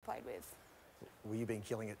played with. Well, you've been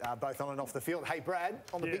killing it, both on and off the field. Hey, Brad,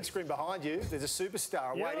 on the big screen behind you, there's a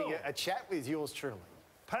superstar awaiting a chat with yours truly.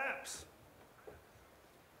 Paps.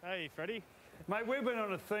 Hey, Freddie. Mate, we've been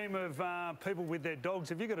on a theme of people with their dogs.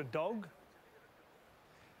 Have you got a dog?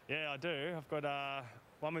 Yeah, I do. I've got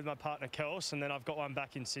one with my partner, Kels, and then I've got one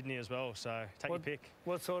back in Sydney as well, so take your pick.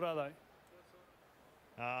 What sort are they?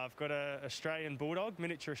 I've got an Australian Bulldog,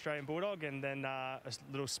 miniature Australian Bulldog, and then a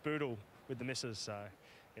little Spoodle with the missus, so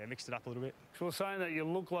yeah, mixed it up a little bit. So we're saying that you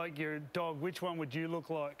look like your dog. Which one would you look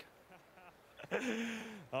like?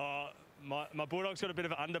 My Bulldog's got a bit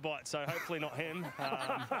of an underbite, so hopefully not him.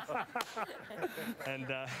 And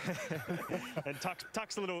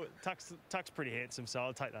Tuck's pretty handsome, so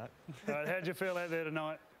I'll take that. All right, how'd you feel out there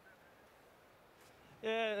tonight?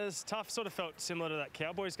 Yeah, it was tough. Sort of felt similar to that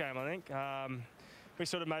Cowboys game, I think. We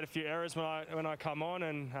sort of made a few errors when I come on,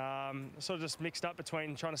 and sort of just mixed up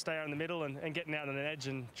between trying to stay out in the middle and getting out on an edge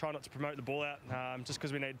and try not to promote the ball out, just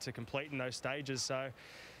because we needed to complete in those stages. So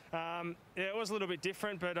yeah, it was a little bit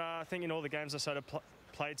different, but I think in all the games I've sort of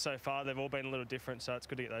played so far, they've all been a little different. So it's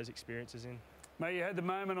good to get those experiences in. Mate, you had the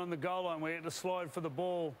moment on the goal line where you had to slide for the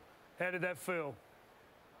ball. How did that feel?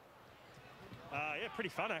 Yeah, pretty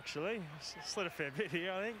fun actually. Slid a fair bit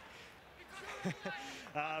here, I think.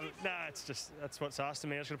 No, that's what's asked of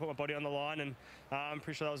me. I was going to put my body on the line, and I'm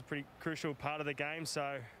pretty sure that was a pretty crucial part of the game.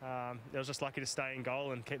 So I was just lucky to stay in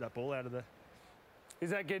goal and keep that ball out of there. Is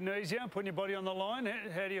that getting easier, putting your body on the line?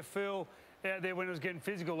 How do you feel out there when it was getting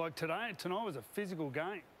physical? Like tonight was a physical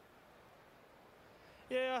game.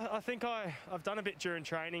 Yeah, I think I've done a bit during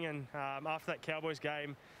training, and after that Cowboys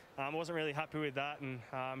game, I wasn't really happy with that, and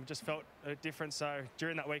just felt a difference. So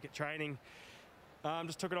during that week at training,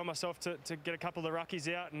 just took it on myself to get a couple of the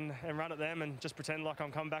ruckies out and run at them and just pretend like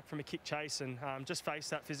I'm coming back from a kick chase and just face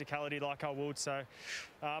that physicality like I would. So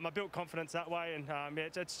I built confidence that way, and yeah,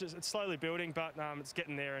 it's slowly building, but it's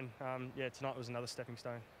getting there, and yeah, tonight was another stepping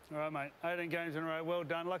stone. All right, mate. 18 games in a row. Well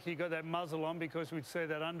done. Lucky you got that muzzle on because we'd see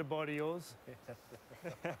that underbody of yours.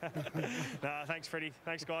 No, thanks, Freddie.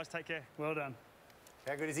 Thanks, guys. Take care. Well done.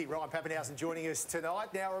 How good is he? Ryan Papenhuyzen joining us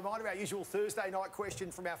tonight. Now, a reminder of our usual Thursday night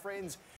question from our friends